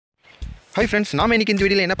Hi friends, நாம இன்னைக்கு இந்த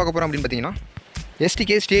வீடியோல என்ன பார்க்க போறோம் அப்படினு பாத்தீங்கன்னா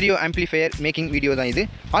STK stereo amplifier making video தான் இது.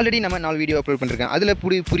 ஆல்ரெடி நம்ம 4 வீடியோ அப்லோட் பண்ணிருக்கேன். அதுல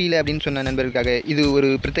புரியல அப்படினு சொன்ன நண்பர்களுக்காக இது ஒரு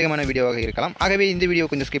பிரத்யேகமான வீடியோவாக இருக்கலாம். ஆகவே இந்த வீடியோ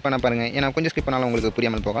கொஞ்சம் ஸ்கிப் பண்ண பாருங்க. ஏனா கொஞ்சம் ஸ்கிப் பண்ணாலும் உங்களுக்கு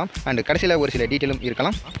புரியாமல் போகலாம். அண்ட் கடைசில ஒரு சில டீடைலும்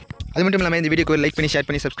இருக்கலாம். அது மட்டும் இல்லாம இந்த வீடியோக்கு லைக் பண்ணி ஷேர்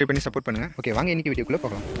பண்ணி சப்ஸ்கிரைப் பண்ணி சப்போர்ட் பண்ணுங்க. ஓகே, வாங்க இன்னைக்கு வீடியோக்குள்ள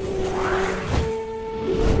போகலாம்.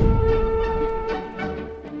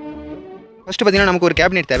 ஃபர்ஸ்ட் பார்த்தீங்கன்னா நமக்கு ஒரு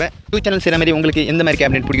கேபினெட் தேவை. 2 சேனல்ஸ் இருக்கிற மாதிரி உங்களுக்கு எந்த மாதிரி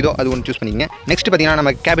கேபினெட் பிடிக்குதோ அது ஒன்று சூஸ் பண்ணிக்கங்க. நெக்ஸ்ட் பார்த்தீங்கன்னா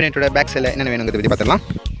நம்ம கேபினெட்டோட பேக் சைடில் என்னென்ன வேணுங்கிறத பற்றி பார்த்துடலாம்.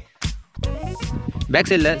 பேக்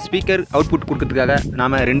சைடில் ஸ்பீக்கர் அவுட்புட் கொடுக்கறதுக்காக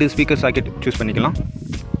நாம் 2 ஸ்பீக்கர் சாக்கெட் சூஸ் பண்ணிக்கலாம்.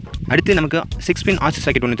 அடுத்து நமக்கு 6 பின் ஆர்சி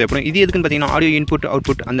சாக்கெட் ஒன்று தேவைப்படும். இது எதுக்குன்னு பார்த்தீங்கன்னா ஆடியோ இன்புட்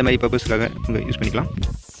அவுட்புட் அந்த மாதிரி பர்பஸ்க்காக நம்ம யூஸ் பண்ணிக்கலாம்.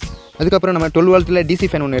 அதுக்கப்புறம் நம்ம 12 வோல்ட்டில் டிசி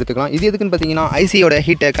ஃபேன் ஒன்று எடுத்துக்கலாம். இது எதுக்குன்னு பார்த்தீங்கன்னா ஐசியோட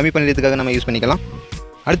ஹீட்டை கம்மி பண்ணுறதுக்காக நம்ம யூஸ் பண்ணிக்கலாம்.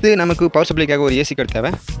 அடுத்து நமக்கு பவர் சப்ளைக்காக ஒரு ஏசி கார்டு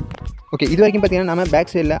தேவை. ஓகே, இது வரைக்கும் பார்த்தீங்கன்னா நம்ம பேக்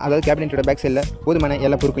சைடில், அதாவது கேபினெட்டோட பேக் சைடில் போதுமான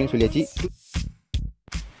எல்லா பொருட்களையும் சொல்லியாச்சு.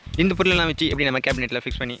 இந்த பொருளெல்லாம் வச்சு எப்படி நம்ம கேபினெட்டில்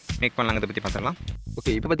ஃபிக்ஸ் பண்ணி மேக் பண்ணலாங்கிறத பற்றி பார்த்துக்கலாம்.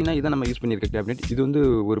 ஓகே, இப்போ பார்த்தீங்கன்னா இதான் நம்ம யூஸ் பண்ணியிருக்க கேபினெட். இது வந்து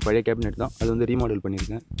ஒரு பழைய கேபினெட் தான். அது வந்து ரீமாடல்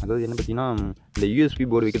பண்ணியிருக்கேன். அதாவது என்ன பார்த்தீங்கன்னா இந்த யூஎஸ்பி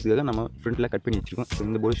போர்டு வைக்கிறதுக்காக நம்ம ஃப்ரண்ட்டில் கட் பண்ணி வச்சுருக்கோம். ஸோ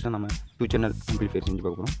இந்த போர்டு தான் நம்ம 2 சேனல் ஆம்பிளிஃபையர் செஞ்சு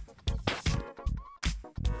பார்க்க போகிறோம்.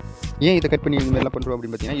 ஏன் இதை கட் பண்ணி இந்த மாதிரிலாம் பண்ணுறோம்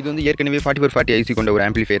அப்படின்னு பார்த்தீங்கன்னா இது வந்து ஏற்கனவே 4440 ஐசி கொண்ட ஒரு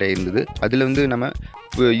ஆம்பிளிஃபையராக இருந்தது. அதில் வந்து நம்ம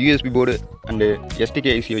USB board and STK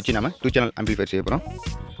IC வச்சு நம்ம 2 சேனல் ஆம்பிளிஃபையர் செய்ய போகிறோம்.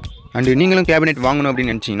 அண்டு நீங்களும் கேபினெட் வாங்கணும்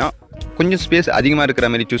அப்படின்னு நினச்சிங்கன்னா கொஞ்சம் ஸ்பேஸ் அதிகமாக இருக்கிற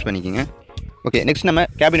மாதிரி சூஸ் பண்ணிக்கோங்க. ஓகே, நெக்ஸ்ட் நம்ம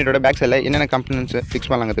கேபினெட்டோட பேக் சைடில் என்னென்ன கம்பனன்ட்ஸ் ஃபிக்ஸ்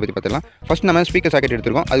பண்ணலாங்கிறத பற்றி பார்த்துக்கலாம். ஃபர்ஸ்ட் நம்ம ஸ்பீக்கர் சாக்கெட்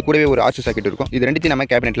எடுத்துருக்கோம். அது கூடவே ஒரு ஆர்சி சாக்கெட் இருக்கும். இது ரெண்டுத்தையும் நம்ம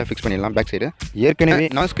கேபினெட்டில் ஃபிக்ஸ் பண்ணிடலாம். பேக் சைடு ஏற்கனவே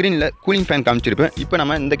நான் ஸ்க்ரீனில் கூலிங் ஃபேன் காமிச்சிருப்பேன். இப்போ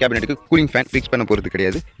நம்ம இந்த கேபினெட்டுக்கு கூலிங் ஃபேன் ஃபிக்ஸ் பண்ண போகிறது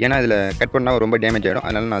கிடையாது. ஏன்னா அதில் கட் பண்ணால் ரொம்ப டேமேஜ் ஆகிடும்.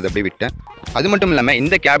 அதனால் நான் அதை அப்படியே விட்டேன். அது மட்டும் இல்லாமல்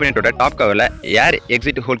இந்த கேபினெட்டோட டாப் கவரில் ஏர்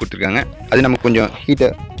எக்ஸிட் ஹோல் கொடுத்துருக்காங்க. அது நமக்கு கொஞ்சம் ஹீட்டை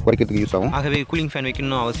குறைக்கிறதுக்கு யூஸ் ஆகும். ஆகவே கூலிங் ஃபேன்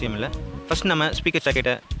வைக்கணும் அவசியம் இல்லை. ஃபர்ஸ்ட் நம்ம ஸ்பீக்கர்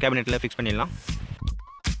சாக்கெட்டை கேபினெட்டில் ஃபிக்ஸ் பண்ணிடலாம்.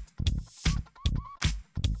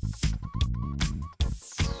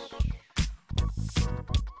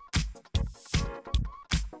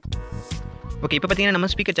 ஓகே, இப்போ பார்த்தீங்கன்னா நம்ம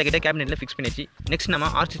ஸ்பீக்கர் சாக்கெட்டை கேபினெட்டில் ஃபிக்ஸ் பண்ணிச்சு. நெக்ஸ்ட் நம்ம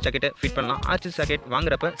ஆர்சி சாக்கெட்டை ஃபிட் பண்ணலாம். ஆர்சி சாக்கெட்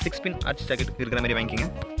வாங்குறப்ப 6 பின் ஆர்சி சாக்கெட் இருக்கிற மாதிரி வாங்கிக்கோங்க.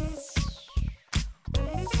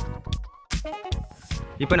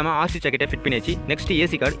 இப்போ நம்ம ஆர்சி சாக்கெட்டை ஃபிட் பண்ணியாச்சு. நெக்ஸ்ட்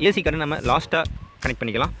ஏசி கார்டு நம்ம லாஸ்ட்டாக கனெக்ட்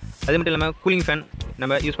பண்ணிக்கலாம். அது மட்டும் இல்லாமல் கூலிங் ஃபேன்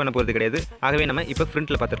நம்ம யூஸ் பண்ண போகிறது கிடையாது. ஆகவே நம்ம இப்போ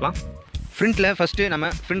ஃப்ரண்ட்டில் பார்த்துக்கலாம். ஃப்ரண்ட்டில் ஃபஸ்ட்டு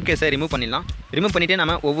நம்ம ஃப்ரண்ட் கேஸை ரிமூவ் பண்ணிவிட்டு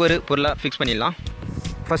நம்ம ஒவ்வொரு பொருளாக ஃபிக்ஸ் பண்ணிடலாம்.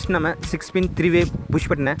 ஃபஸ்ட் நம்ம 6 பின் 3-வே புஷ்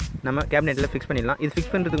பட்டனை நம்ம கேபினெட்டில் ஃபிக்ஸ் பண்ணிடலாம். இது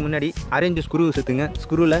ஃபிக்ஸ் பண்ணுறதுக்கு முன்னாடி அரேஞ்சு ஸ்க்ரூ சுற்றுங்க.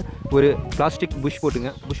 ஸ்க்ரூவில் ஒரு பிளாஸ்டிக் புஷ்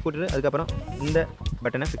போட்டுட்டு அதுக்கப்புறம் இந்த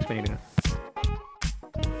பட்டனை ஃபிக்ஸ் பண்ணிவிடுங்க.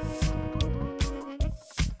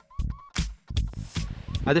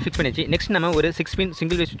 அது ஃபிக்ஸ் பண்ணிச்சு. நெக்ஸ்ட் நம்ம ஒரு 6 பின்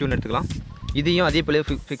சிங்கிள் வே சுவிட்ச் ஒன்று எடுத்துக்கலாம். இதையும் அதே போல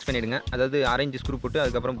ஃபிக்ஸ் பண்ணிவிடுங்க. அதாவது அரேஞ்சு ஸ்க்ரூ போட்டு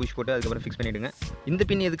அதுக்கப்புறம் புஷ் போட்டு அதுக்கப்புறம் ஃபிக்ஸ் பண்ணிவிடுங்க. இந்த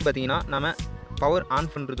பின் எதுக்கு பார்த்தீங்கன்னா நம்ம பவர் ஆன்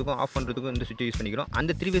பண்ணுறதுக்கும் ஆஃப் பண்ணுறதுக்கும் இந்த சுவிட்சை யூஸ் பண்ணிக்கிறோம்.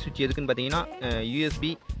 அந்த 3-வே சுவிட்ச் எதுக்குன்னு பார்த்தீங்கன்னா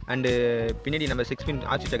யூஎஸ்பி அண்டு பின்னாடி நம்ம 6 பின்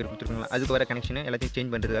ஆர்சி சாக்கெட் கொடுத்துருக்கோங்களா, அதுக்கு வர கனெக்ஷனை எல்லாத்தையும்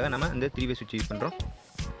சேஞ்ச் பண்ணுறதுக்காக நம்ம அந்த 3-வே சுவிட்ச் யூஸ் பண்ணுறோம்.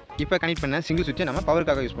 இப்போ கனெக்ட் பண்ண சிங்கிள் சுவிட்சை நம்ம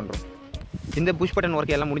பவருக்காக யூஸ் பண்ணுறோம். இந்த புஷ் பட்டன்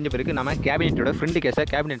ஒர்க் எல்லாம் முடிஞ்ச பிறகு நம்ம கேபினெட்டோட ஃப்ரண்ட் கேஸை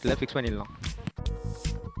கேபினெட்டில் ஃபிக்ஸ் பண்ணிடலாம்.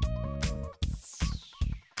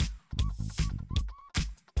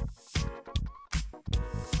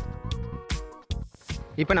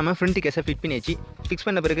 இப்போ நம்ம ஃப்ரண்ட் கேஸை ஃபிட் பண்ணியாச்சு. ஃபிக்ஸ்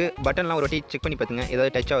பண்ண பிறகு பட்டன்லாம் ஒரு வாட்டி செக் பண்ணி பார்த்துங்க,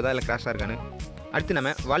 ஏதாவது டச் ஆகுதா இல்லை கிராஸாக இருக்கான்னு. அடுத்து நம்ம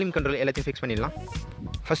வால்யூம் கண்ட்ரோல் எல்லாத்தையும் ஃபிக்ஸ் பண்ணிடலாம்.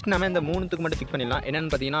 ஃபஸ்ட் நம்ம இந்த 3த்துக்கு மட்டும் ஃபிக்ஸ் பண்ணிடலாம்.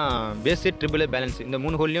 என்னென்னு பார்த்தீங்கன்னா பேஸ், ட்ரிபிள், பேலன்ஸ் இந்த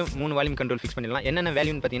 3 ஹோல்லையும் 3 வால்யூம் கண்ட்ரோல் ஃபிக்ஸ் பண்ணிடலாம். என்னென்ன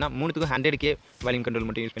வேல்யூன்னு பார்த்தீங்கன்னா 3த்துக்கும் 100K வால்யூம் கண்ட்ரோல்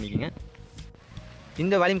மட்டும் யூஸ் பண்ணிக்கோங்க.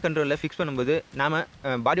 இந்த வால்யூம் கண்ட்ரோலில் ஃபிக்ஸ் பண்ணும்போது நாம்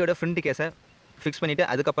பாடியோட ஃப்ரண்ட் கேஸை ஃபிக்ஸ் பண்ணிவிட்டு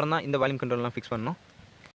அதுக்கப்புறம் தான் இந்த வால்யூம் கண்ட்ரோல்லாம் ஃபிக்ஸ் பண்ணணும்.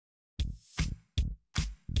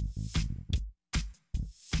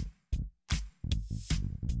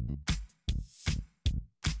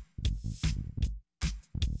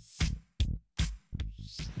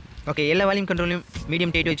 ஓகே, எல்லா வால்யூம் கண்ட்ரோலையும்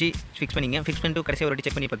மீடியம் டைட் வச்சு ஃபிக்ஸ் பண்ணிட்டு கடைசியாக ஒரு வாட்டி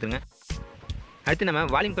செக் பண்ணி பார்த்துங்க. அடுத்து நம்ம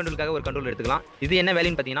வால்யூம் கண்ட்ரோலுக்காக ஒரு கண்ட்ரோல் எடுத்துக்கலாம். இது என்ன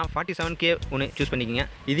வேல்யூன்னு பார்த்தீங்கன்னா 47K ஒன்று சூஸ் பண்ணிக்கோங்க.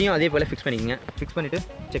 இதையும் அதே போல் ஃபிக்ஸ் பண்ணிவிட்டு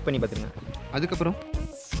செக் பண்ணி பார்த்துருங்க. அதுக்கப்புறம்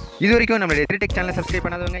இது வரைக்கும் நம்மளுடைய த்ரீடெக் சேனலை சப்ஸ்கிரைப்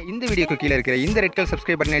பண்ணாதவங்க இந்த வீடியோக்கு கீழே இருக்கிற இந்த ரெட் கலர்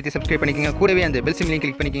சப்ஸ்கிரைப் பட்டனை வச்சு சப்ஸ்கிரைப் பண்ணிக்கோங்க. கூடவே அந்த பெல் சிம்லையும்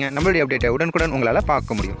கிளிக் பண்ணிக்கோங்க. நம்மளுடைய அப்டேட்டை உடனுக்குடன் உங்களால்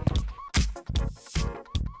பார்க்க முடியும்.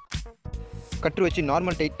 கட்ரு வச்சு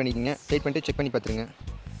நார்மல் டைட் பண்ணிட்டு செக் பண்ணி பார்த்துருங்க.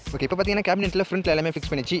 ஓகே, இப்போ பார்த்தீங்கன்னா கேபினெட்டில் ஃப்ரண்ட்டில் எல்லாமே ஃபிக்ஸ்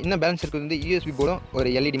பண்ணிச்சு. இன்னும் பேலன்ஸ் இருக்குது வந்து யூஎஸ்பி போர்டும் ஒரு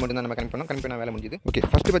LED மட்டும் தான் நம்ம கனெக்ட் பண்ண வேலை முடியுது. ஓகே,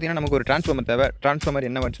 ஃபஸ்ட்டு பார்த்தீங்கன்னா நமக்கு ஒரு ட்ரான்ஸ்ஃபார்மர் தேவை. ட்ரான்ஸ்ஃபார்மர்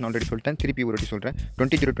என்ன வந்துச்சுன்னு ஆல்ரெடி சொல்லிட்டேன், திருப்பி ஒரு வாட்டி சொல்கிறேன்.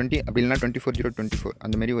 20020 அப்படி இல்லைனா 24024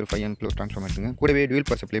 அந்த மாதிரி ஒரு 5 amp ட்ரான்ஸ்ஃபார்மர் எடுத்துங்க. கூடவே டுவல்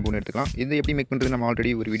பவர் சப்ளை போர்டு எடுத்துக்கலாம். இது எப்படி மேக் பண்ணுறது நம்ம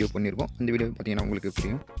ஆல்ரெடி ஒரு வீடியோ பண்ணியிருக்கோம். அந்த வீடியோ பார்த்தீங்கன்னா உங்களுக்கு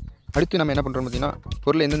புரியும். அடுத்து நம்ம என்ன பண்ணுறோம் பார்த்தீங்கன்னா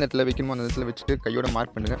பொருள் எந்த இடத்துல வைக்கணுமோ அந்த இடத்துல வச்சுட்டு கையோட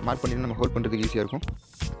மார்க் பண்ணிட்டு நம்ம ஹோல்ட் பண்ணுறதுக்கு ஈஸியாக இருக்கும்.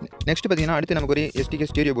 நெக்ஸ்ட் பார்த்தீங்கன்னா அடுத்து நமக்கு ஒரு STK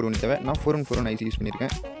ஸ்டீரியோ போர்டு ஒன்று தேவை. நான் 414 ஐசி யூஸ்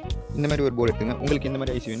பண்ணியிருக்கேன். இந்த மாதிரி ஒரு போர்டு எடுத்துங்க. உங்களுக்கு எந்த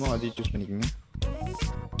மாதிரி ஐசி வேணுமோ அதை சூஸ் பண்ணிக்கோங்க.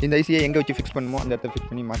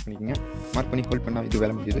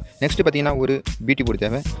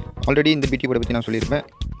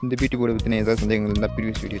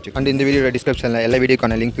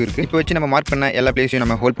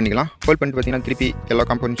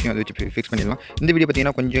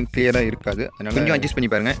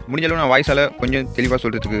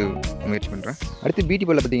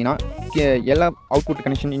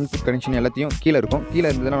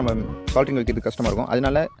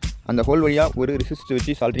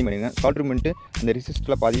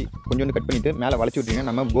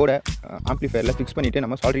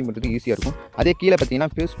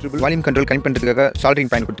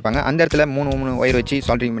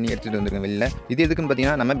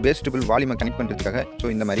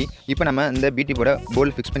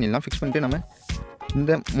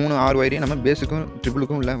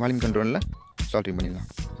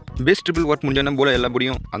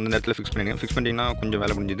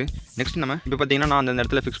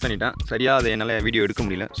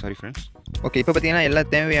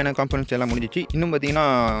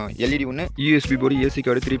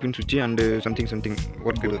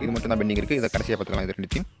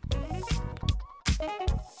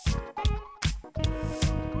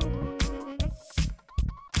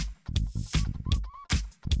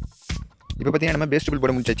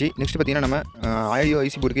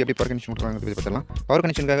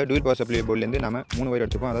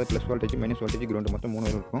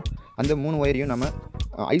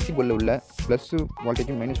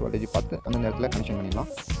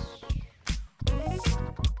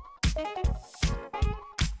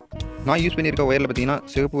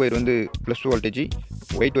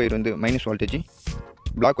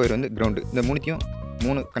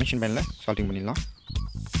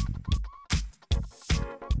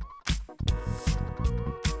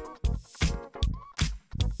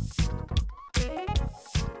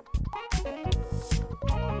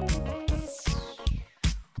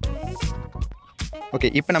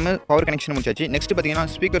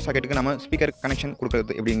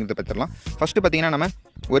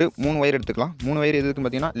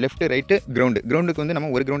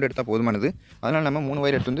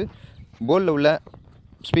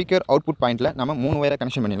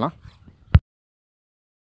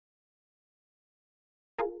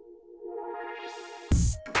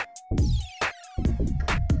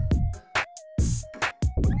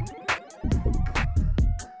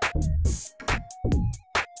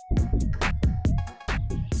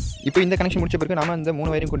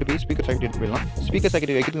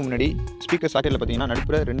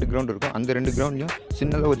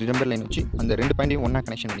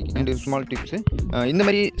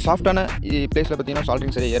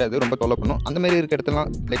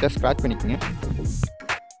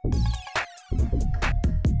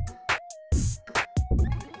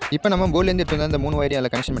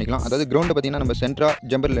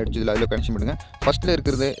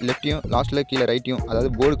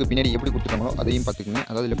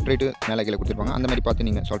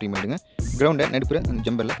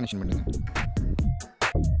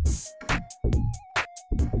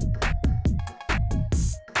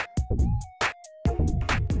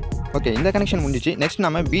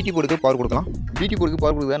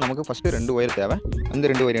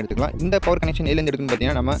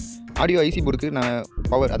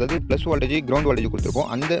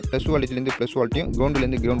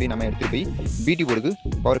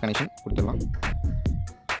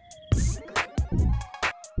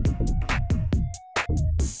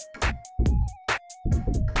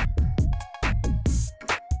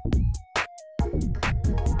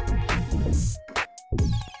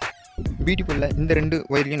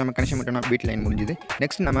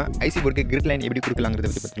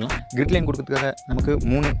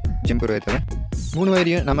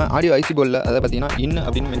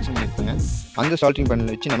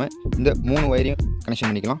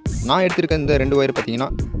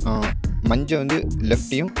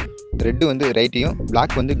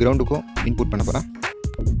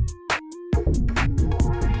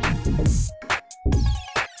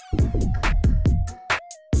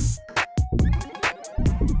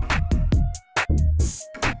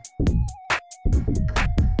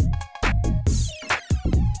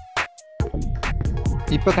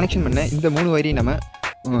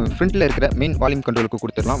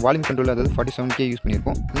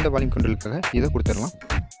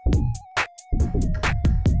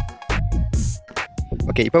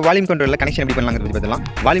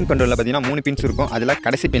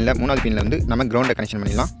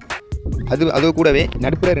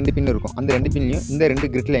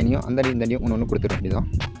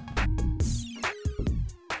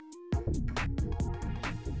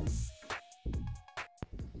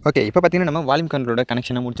 ஓகே, இப்போ பார்த்தீங்கன்னா நம்ம வால்யூம் கண்ட்ரோலோட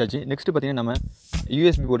கனெக்ஷனை முடிச்சாச்சு. நெக்ஸ்ட்டு பார்த்தீங்கன்னா நம்ம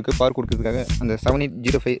யூஎஸ்பி போர்டுக்கு பவர் கொடுக்கறதுக்காக அந்த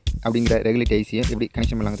 7805 அப்படிங்கிற ரெகுலேட் ஐசியை எப்படி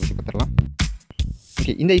கனெக்ஷன் பண்ணலாங்கிறத பற்றி பார்த்துடலாம்.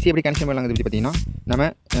 ஓகே, இந்த ஐசி எப்படி கனெக்ஷன் பண்ணலாங்கிறத பற்றி பார்த்தீங்கன்னா நம்ம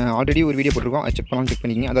ஆல்ரெடி ஒரு வீடியோ போட்டிருக்கோம். அது செக்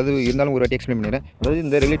பண்ணிக்கிங்க. அதாவது இருந்தாலும் ஒரு வாட்டி எக்ஸ்பிளைன் பண்ணிடுறேன். அதாவது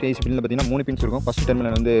இந்த ரெகுலேட் ஐசி பின்னில் பார்த்தீங்கன்னா 3 பின்ஸ் இருக்கும். ஃபஸ்ட்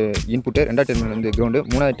டெர்மினல் வந்து இன்புட்டு, 2வது டெர்மினல் வந்து கிரவுண்டு,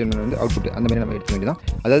 3வது டெர்மினல் வந்து அவுட்புட். அந்த மாதிரி நம்ம எடுக்க வேண்டியதான்.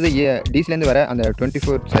 அதாவது டிசிலேருந்து வர அந்த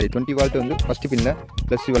 20 வால்ட் வந்து ஃபஸ்ட் பின்னில்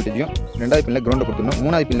ப்ளஸ் வோல்டேஜும், 2வது பின்னில் கிரவுண்டை கொடுத்துக்கணும்.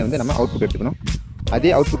 3வது பின்னில் வந்து நம்ம அவுட்புட் எடுத்துக்கணும். அதே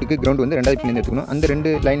அவுட்புட்டுக்கு கிரவுண்ட் வந்து 2வது பின்லேருந்து எடுத்துக்கணும். அந்த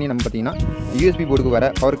 2 லைனையும் நம்ம பார்த்தீங்கன்னா யூஎஸ்பி போர்டுக்கு வர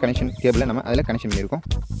பவர் கனெக்ஷன் கேபிளை நம்ம அதில் கனெக்ஷன் பண்ணியிருக்கோம்.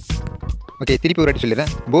 ஓகே, திருப்பி ஒரு வாட்டி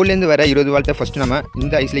சொல்லிடுறேன். போர்ட்லேருந்து வர 20 வால்ட்டை ஃபஸ்ட்டு நம்ம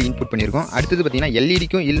இந்த ஐஸில் இன்புட் பண்ணியிருக்கோம். அடுத்தது பார்த்தீங்கன்னா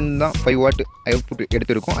எல்இடிக்கும் இருந்து தான் 5 வாட் அவுட்புட்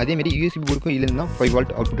எடுத்திருக்கும். அதேமாரி யூஎஸ்பி போர்டுக்கும் இருந்து தான் 5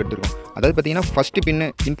 வால்ட் அவுட்புட் எடுத்திருக்கும். அதாவது பார்த்தீங்கன்னா ஃபஸ்ட்டு பின்னு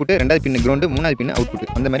இன்புட்டு, 2வது பின்னு கிரவுண்டு, 3வது பின்னு அவுட்புட்.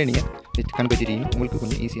 அந்த மாதிரி நீங்கள் கணக்கு வச்சுட்டீங்கன்னா உங்களுக்கு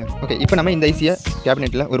கொஞ்சம் ஈஸியாக இருக்கும். ஓகே, இப்போ நம்ம இந்த ஐசியை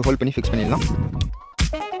கேபினெட்டில் ஒரு ஹோல்ட் பண்ணி ஃபிக்ஸ் பண்ணிடலாம்.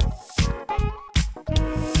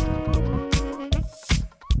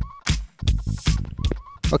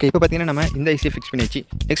 ஓகே, இப்போ பார்த்தீங்கன்னா நம்ம இந்த ஐசியை ஃபிக்ஸ் பண்ணியாச்சு.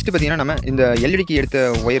 நெக்ஸ்ட்டு பார்த்தீங்கன்னா நம்ம இந்த எல்இடிக்கு எடுத்த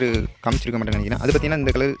ஒயர் காமிச்சிருக்க மாட்டேன்னு நினைக்கிறேன். அது பார்த்தீங்கன்னா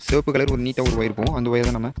இந்த கலர் சிவப்பு கலர் ஒரு நீட்டாக ஒரு ஒயர் போகும். அந்த ஒயர்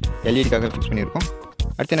தான் நம்ம எல்இடிக்காக ஃபிக்ஸ் பண்ணியிருக்கோம்.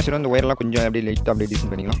 அடுத்து என்ன சொல்கிறோம், இந்த ஒயரெல்லாம் கொஞ்சம் அப்படியே லைட்டாக அப்படியே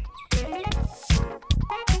டிசைன் பண்ணிக்கலாம்.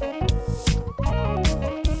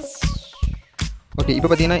 ஓகே, இப்போ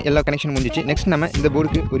பார்த்தீங்கன்னா எல்லா கனெக்ஷன் முடிஞ்சிச்சு. நெக்ஸ்ட் நம்ம இந்த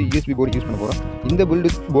போர்டுக்கு ஒரு யூஎஸ்பி போர்டு யூஸ் பண்ண போகிறோம். இந்த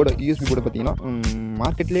யூஎஸ்பி போர்டு பார்த்தீங்கன்னா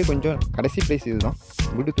மார்க்கெட்லேயே கொஞ்சம் கடைசி ப்ரைஸ் இது தான்.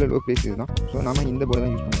 ப்ளூடூத்தில் லோ ப்ரைஸ் இது தான். ஸோ நம்ம இந்த போர்டு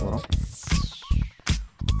தான் யூஸ் பண்ண போகிறோம்.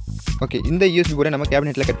 ஓகே, இந்த யூஎஸ்பி போர்டை நம்ம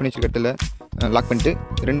கேபினெட்டில் கட் பண்ணி வச்சுக்கிறதுல லாக் பண்ணிட்டு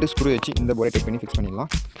 2 ஸ்க்ரூ வச்சு இந்த போர்டை டைட் பண்ணி ஃபிக்ஸ் பண்ணிடலாம்.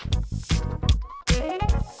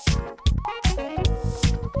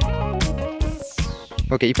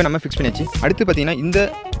 ஓகே, இப்போ நம்ம ஃபிக்ஸ் பண்ணியாச்சு. அடுத்து பார்த்தீங்கன்னா இந்த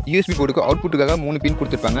யூஎஸ்பி போர்டுக்கு அவுட்புட்டுக்காக 3 பின்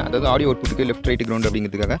கொடுத்துருப்பாங்க. அதாவது ஆடியோ அவுட்புட்டுக்கு லெஃப்ட் ரைட் கிரவுண்ட்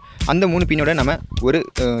அப்படிங்கிறதுக்காக அந்த 3 பின்னோட நம்ம ஒரு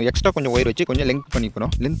எக்ஸ்ட்ரா கொஞ்சம் ஒயர் வச்சு கொஞ்சம் லெங்க்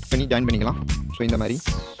பண்ணிக்கிறோம். லெங்க் பண்ணி ஜாயின் பண்ணிக்கலாம். ஸோ இந்த மாதிரி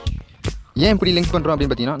ஏன் இப்படி லிங்க் பண்ணுறோம்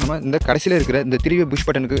அப்படின்னு பார்த்தீங்கன்னா நம்ம இந்த கடைசியில் இருக்கிற இந்த 3 புஷ்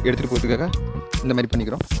பட்டனுக்கு எடுத்துகிட்டு போகிறதுக்காக இந்த மாதிரி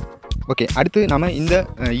பண்ணிக்கிறோம். ஓகே, அடுத்து நம்ம இந்த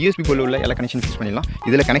யூஎஸ்பி போர்டில் உள்ள எல்லா கனெக்ஷன் ஃபிக்ஸ் பண்ணிடலாம்.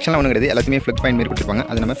 இதில் கனெக்ஷன்லாம் ஒன்றும் கிடையாது. எல்லாத்தையுமே ஃப்ளக் பாயிண்ட் மாதிரி கொடுத்துருப்பாங்க.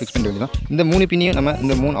 அதை நம்ம ஃபிக்ஸ் பண்ண வேண்டியதான். இந்த 3 பின்னையும் நம்ம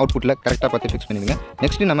இந்த 3 அவுட்புட்டில் கரெக்டாக பார்த்து ஃபிக்ஸ் பண்ணிடுங்க.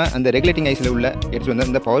 நெக்ஸ்ட்டு நம்ம அந்த ரெகுலேட்டிங் ஐஸில் உள்ள எடுத்து வந்து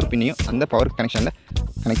இந்த பவர் பின்னையும் அந்த பவர் கனெக்ஷனில்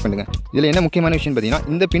கனெக்ட் பண்ணுங்கள். இதில் என்ன முக்கியமான விஷயம் பார்த்தீங்கன்னா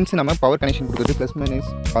இந்த பின்ஸ் நம்ம பவர் கனெக்ஷன் கொடுக்குறது ப்ளஸ் மைனஸ்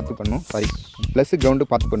பார்த்து பண்ணணும். ப்ளஸ் கிரவுண்டு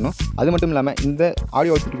பார்த்து பண்ணணும். அது மட்டும் இல்லாமல் இந்த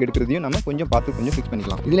ஆடியோ அவுட்புட்டுக்கு எடுக்கிறதையும் நம்ம கொஞ்சம் பார்த்து கொஞ்சம் ஃபிக்ஸ்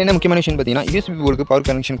பண்ணிக்கலாம். இதில் என்ன முக்கியமான விஷயம் பார்த்தீங்கன்னா யூஎஸ்பி போர்டுக்கு பவர்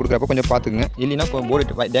கனெக்ஷன் கொடுக்குறப்ப கொஞ்சம் பார்த்துக்குங்க. இல்லைன்னா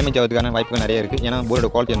போர்டு டேமேஜ் ஆகிறதுக்கான வாய்ப்புகள் நிறைய இருக்குது. ஏன்னா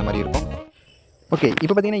போர்டோட குவாலிட்டி அந்த மாதிரி இருக்கும். ஓகே,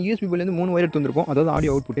 இப்போ பார்த்தீங்கன்னா யூஎஸ்பி போர்ட்லேருந்து 3 ஒயர் எடுத்து வந்திருப்போம். அதாவது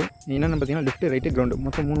ஆடியோ அவுட்புட்டு என்னென்னு பார்த்தீங்கன்னா லெஃப்ட் ரைட்டு கிரவுண்டு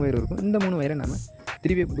மொத்தம் 3 ஒயர் இருக்கும். இந்த 3 ஒயரை நம்ம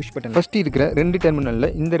 3 புஷ் பட்டன் ஃபஸ்ட்டு இருக்கிற 2 டெர்மினலில்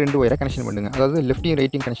இந்த 2 ஒயரை கனெக்ஷன் பண்ணுங்கள். அதாவது லெஃப்ட்டையும்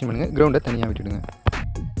ரைட்டையும் கனெக்ஷன் பண்ணுங்கள். கிரவுண்டை தனியாக விட்டுடுங்க.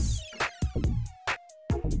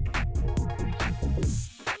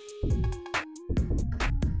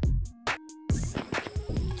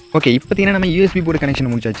 ஓகே, இப்போ பார்த்தீங்கன்னா நம்ம யூஎஸ்பி போர்டு கனெக்ஷன்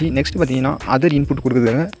முடிச்சாச்சு. நெக்ஸ்ட் பார்த்தீங்கன்னா அதர் இன்புட்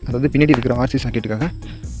கொடுக்குறதுக்காக, அதாவது பின்னாடி இருக்கிற ஆர்சி சாக்கெட்டுக்காக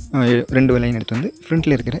 2 லைன் எடுத்து வந்து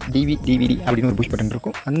ஃப்ரண்ட்டில் இருக்கிற டிவிடி அப்படின்னு ஒரு புஷ் பட்டன்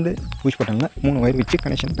இருக்கும். அந்த புஷ் பட்டனில் 3 ஒயர் வச்சு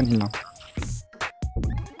கனெக்ஷன் பண்ணிடலாம்.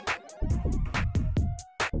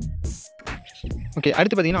 ஓகே,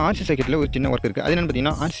 அடுத்து பார்த்தீங்கன்னா ஆர்சி சாக்கெட்டில் ஒரு சின்ன ஒர்க் இருக்குது. அது என்னென்னு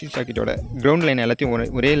பார்த்தீங்கன்னா ஆர்சி சாக்கெட்டோட கிரவுண்ட் லைன் எல்லாத்தையும்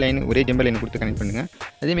ஒரே லைன் ஒரே ஜெம்பர் லைன் கொடுத்து கனெக்ட் பண்ணுங்கள்.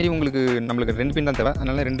 அதேமாரி நம்மளுக்கு 2 பின் தான் தேவை.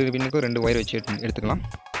 அதனால் 2 பின்னுக்கும் 2 ஒயர் வச்சு எடுத்துக்கலாம்.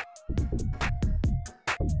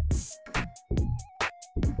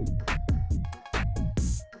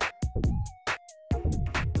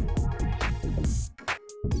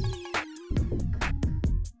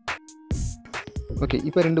 ஓகே,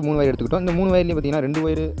 இப்போ 3 ஒயர் எடுத்துக்கிட்டோம். இந்த 3 ஒயர்லேயும் பார்த்தீங்கன்னா 2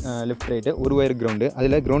 wire left right, 1 wire ground.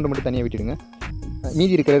 அதில் கிரவுண்டை மட்டும் தனியாக விட்டுடுங்க.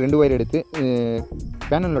 மீதி இருக்கிற 2 ஒயர் எடுத்து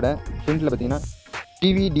பேனலோட ஃப்ரண்ட்டில் பார்த்தீங்கன்னா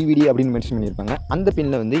டிவிடி அப்படின்னு மென்ஷன் பண்ணியிருப்பாங்க. அந்த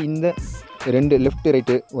பின்னில் வந்து இந்த 2 லெஃப்ட்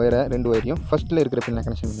ரைட்டு ஒயரை 2 ஒயரையும் ஃபஸ்ட்டில் இருக்கிற பின்னில்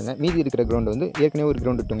கனெக்ஷன் பண்ணுங்கள். மீதி இருக்கிற கிரவுண்டு வந்து ஏற்கனவே ஒரு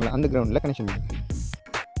கிரவுண்ட் விட்டுங்களா அந்த கிரவுண்டில் கனெக்ஷன் பண்ணுங்கள்.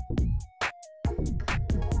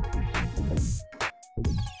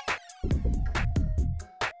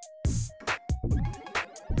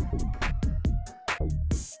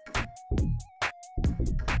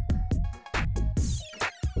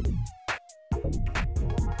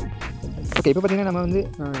 ஓகே, இப்போ பார்த்தீங்கன்னா நம்ம வந்து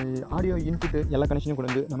ஆடியோ இன்புட்டு எல்லா கனெக்ஷனும்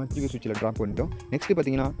கொண்டு வந்து நம்ம டிவி சுவிட்சில் ட்ராப் பண்ணிட்டோம். நெக்ஸ்ட்டு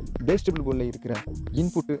பார்த்தீங்கன்னா பேஸ்டபிள் போர்டில் இருக்கிற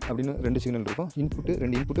இன்புட்டு அப்படின்னு 2 சிக்னல் இருக்கும்.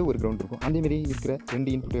 2 இன்புட்டு ஒரு கிரவுண்ட் இருக்கும். அதேமாரி இருக்கிற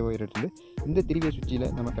 2 இன்புட்டு ஒயர் எடுத்து இந்த டிவி சுவிட்சில்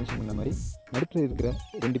நம்ம கனெக்ஷன் பண்ண மாதிரி நடுத்தில் இருக்கிற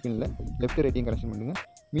 2 பின்னில் லெஃப்ட் ரைட்டையும் கனெக்ஷன் பண்ணுங்கள்.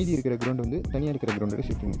 மீதி இருக்கிற கிரவுண்ட் வந்து தனியாக இருக்கிற கிரவுண்டோட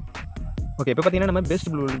சேர்த்துங்க. ஓகே, இப்போ பார்த்தீங்கன்னா நம்ம பெஸ்ட்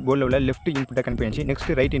போர்டில் உள்ள லெஃப்ட் இன்புட்டை கனெக்ட் பண்ணிச்சு.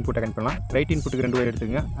 நெக்ஸ்ட் ரைட் இன்புட்டை கனெக்ட் பண்ணலாம். ரைட் இன்புட்டுக்கு 2 ஒயர்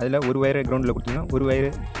எடுத்துங்க. அதில் ஒரு ஒயர் கிரவுண்டில் கொடுத்துங்க, ஒரு ஒயர்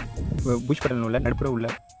புஷ் பட்டன் உள்ள நடுப்புற உள்ள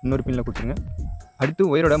இன்னொரு பின்னில் கொடுத்துருங்க. அடுத்து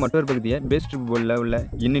ஒயரோட மற்றொரு பகுதியை பெஸ்ட் போர்டில் உள்ள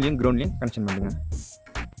இன்னிலையும் கிரவுண்ட்லையும் கனெக்ஷன் பண்ணுங்கள்.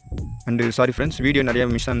 அண்டு சாரி ஃப்ரெண்ட்ஸ், வீடியோ நிறையா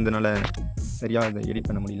மிஸ் ஆனதுனால சரியாக அதை எடிட்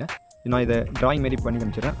பண்ண முடியல. நான் இதை டிராயிங் மாரி பண்ணி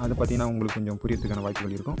காமிச்சிடுறேன். அது பார்த்தீங்கன்னா உங்களுக்கு கொஞ்சம் புரியறதுக்கான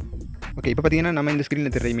வாய்ப்புகள் இருக்கும். ஓகே, இப்போ பார்த்தீங்கன்னா நம்ம இந்த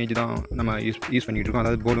ஸ்க்ரீனில் தெரிகிற இமேஜ் தான் நம்ம யூஸ் பண்ணிகிட்டு இருக்கோம்.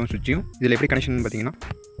 அதாவது போர்டும் சுவிட்சும். இதில் எப்படி கனெக்ஷன் பார்த்தீங்கன்னா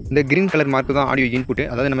இந்த க்ரீன் கலர் மார்க் தான் ஆடியோ இன்புட்டு.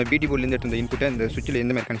 அதாவது நம்ம பிடி போர்ட்லேருந்து எடுத்த இந்த இன்புட்டை இந்த சுவிட்சில்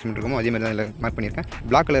எந்த மாதிரி கனெக்ஷன் இருக்குமோ அதே மாதிரி தான் இதில் மார்க் பண்ணியிருக்கேன்.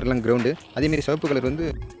 பிளாக் கலர்லாம் கிரவுண்டு, அதேமாதிரி சிவப்பு கலர் வந்து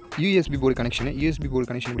USB board connection. USB board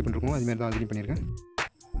connection எப்படி பண்ணிருக்கோம் அதுமாதிரி தான் அதுலேயும் பண்ணியிருக்கேன்.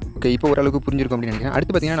 ஓகே, இப்போ ஓரளவுக்கு புரிஞ்சிருக்கும் அப்படின்னு நினைக்கிறேன்.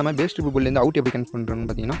 அடுத்து பார்த்தீங்கன்னா நம்ம பேஸ் ட்ரிபிள் போர்ட்லேருந்து அவுட் எப்படி கனெக்ட் பண்ணுறோம்னு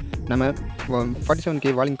பார்த்தீங்கன்னா நம்ம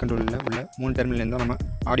 47K வால்யூம் கண்ட்ரோலில் உள்ள 3 டெர்மினல்லேருந்து தான் நம்ம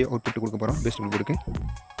ஆடியோ அவுட்புட் கொடுக்க போகிறோம் பேஸ் ட்ரிபிள் போர்டுக்கு.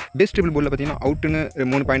 பேஸ் ட்ரிபிள் போர்டில் பார்த்தீங்கன்னா அவுட்டுன்னு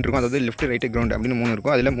 3 பாயிண்ட் இருக்கும். அதாவது லெஃப்ட் ரைட்டு கிரவுண்ட் அப்படின்னு 3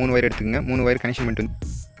 இருக்கும். அதில் 3 வயர் எடுத்துக்கங்க. 3 வயர் கனெக்ஷன்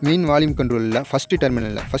பண்ணிட்டு மெயின் வால்யூம் கண்ட்ரோலில் ஃபஸ்ட்டு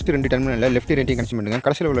 2 டெர்மினலில் லெஃப்ட் ரைட்டையும் கனெக்ஷன் பண்ணுங்கள்.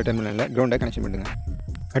 கடைசியில் உள்ள டெர்மினலில் கிரவுண்டை கனெக்ஷன் பண்ணுங்கள்.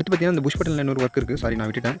 அடுத்து பார்த்தீங்கன்னா இந்த புஷ் பட்டனில் இன்னொரு ஒர்க் இருக்குது. சாரி, நான்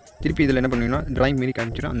விட்டுட்டேன். திருப்பி இதில் என்ன பண்ணுவீங்கன்னா டிராயிங் மாரி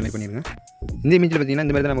காமிச்சிடும் அந்த மாதிரி பண்ணிடுங்க. இந்த இமேஜில் பார்த்தீங்கன்னா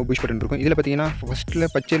இந்த மாதிரி தான் நம்ம புஷ் பட்டன் இருக்கும். இதில் பார்த்தீங்கன்னா ஃபஸ்ட்டில்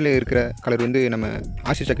பச்சையில் இருக்கிற கலர் வந்து நம்ம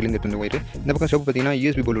ஆர்சி சாக்கிலேருந்து எடுத்து வந்த ஒயர். இந்த பக்கம் சிவப்பு பார்த்தீங்கன்னா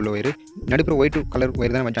யூஎஸ்பி போர்டு உள்ள ஒயர். நடுப்புற ஒயிட் கலர்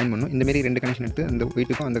ஒயர் தான் நம்ம ஜாயின் பண்ணணும். இந்த மாதிரி 2 கனெக்ஷன் எடுத்து அந்த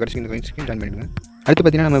ஒயிட்டுக்கும் அந்த கடைசி இந்த ஒயிட்ஸ்க்கும் ஜாயின் பண்ணிடுங்க. அடுத்து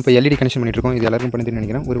பார்த்தீங்கன்னா நம்ம இப்போ எல்இடி கனெக்ஷன் பண்ணிட்டு இருக்கோம். இது எல்லாருக்கும் பண்ணி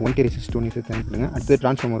நினைக்கிறேன். ஒரு 1K ரெசிஸ்டர் 2 ஜாயின் பண்ணுங்க. அடுத்து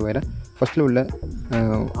ட்ரான்ஸ்ஃபார்மர் ஒயரை ஃபஸ்ட்டில் உள்ள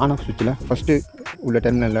ஆன் ஆஃப் சுவிட்சில் ஃபஸ்ட்டு உள்ள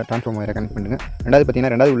டெர்மினலில் ட்ரான்ஸ்ஃபார்மர் ஒயரை கனெக்ட் பண்ணுங்கள். ரெண்டாவது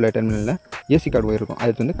பார்த்தீங்கன்னா ரெண்டாவது உள்ள டெர்மினலில் ஏசி கார்டு ஒயர் இருக்கும்.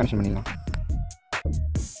 அதுக்கு வந்து கனெக்ஷன் பண்ணிடலாம்.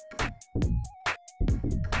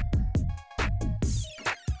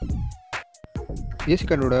 ஏசி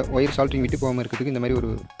கார்டோட ஒயர் சால்ட்ரிங் விட்டு போகாமல் இருக்கிறதுக்கு இந்த மாதிரி ஒரு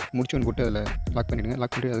முடிச்சு ஒன்று போட்டு அதில் லாக் பண்ணிவிடுங்க.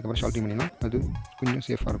 லாக் பண்ணிட்டு அதுக்கப்புறம் சால்ட்ரிங் பண்ணினா அது கொஞ்சம்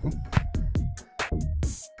சேஃபாக இருக்கும்.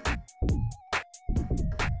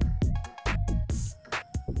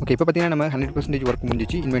 ஓகே, இப்போ பார்த்தீங்கன்னா நம்ம 100% ஒர்க்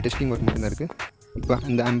முடிஞ்சிச்சு. இனிமேல் டெஸ்டிங் ஒர்க் மட்டும் தான் இருக்குது. இப்போ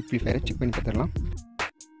இந்த ஆம்பிளிஃபயரை செக் பண்ணி பார்த்துடலாம்.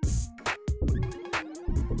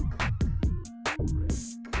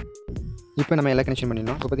 இப்போ நம்ம எல்லாம் கனெக்ஷன்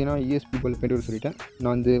பண்ணிடலாம். இப்போ பார்த்தீங்கன்னா யூஎஸ்பி போல் பெட்ரோல் சொல்லிட்டேன்.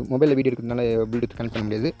 நான் வந்து மொபைலில் வீடியோ இருக்கிறதுனால ப்ளூடூத் கனெக்ட் பண்ண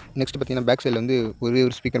முடியாது. நெக்ஸ்ட் பார்த்தீங்கன்னா பேக் சைடில் வந்து ஒரே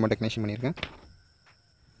ஒரு ஸ்பீக்கர் மட்டும் கனெக்ஷன் பண்ணியிருக்கேன்.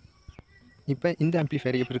 இப்போ இந்த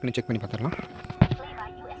ஆம்பிளிஃபயர் எப்படி இருக்குன்னு செக் பண்ணி பார்த்துடலாம்.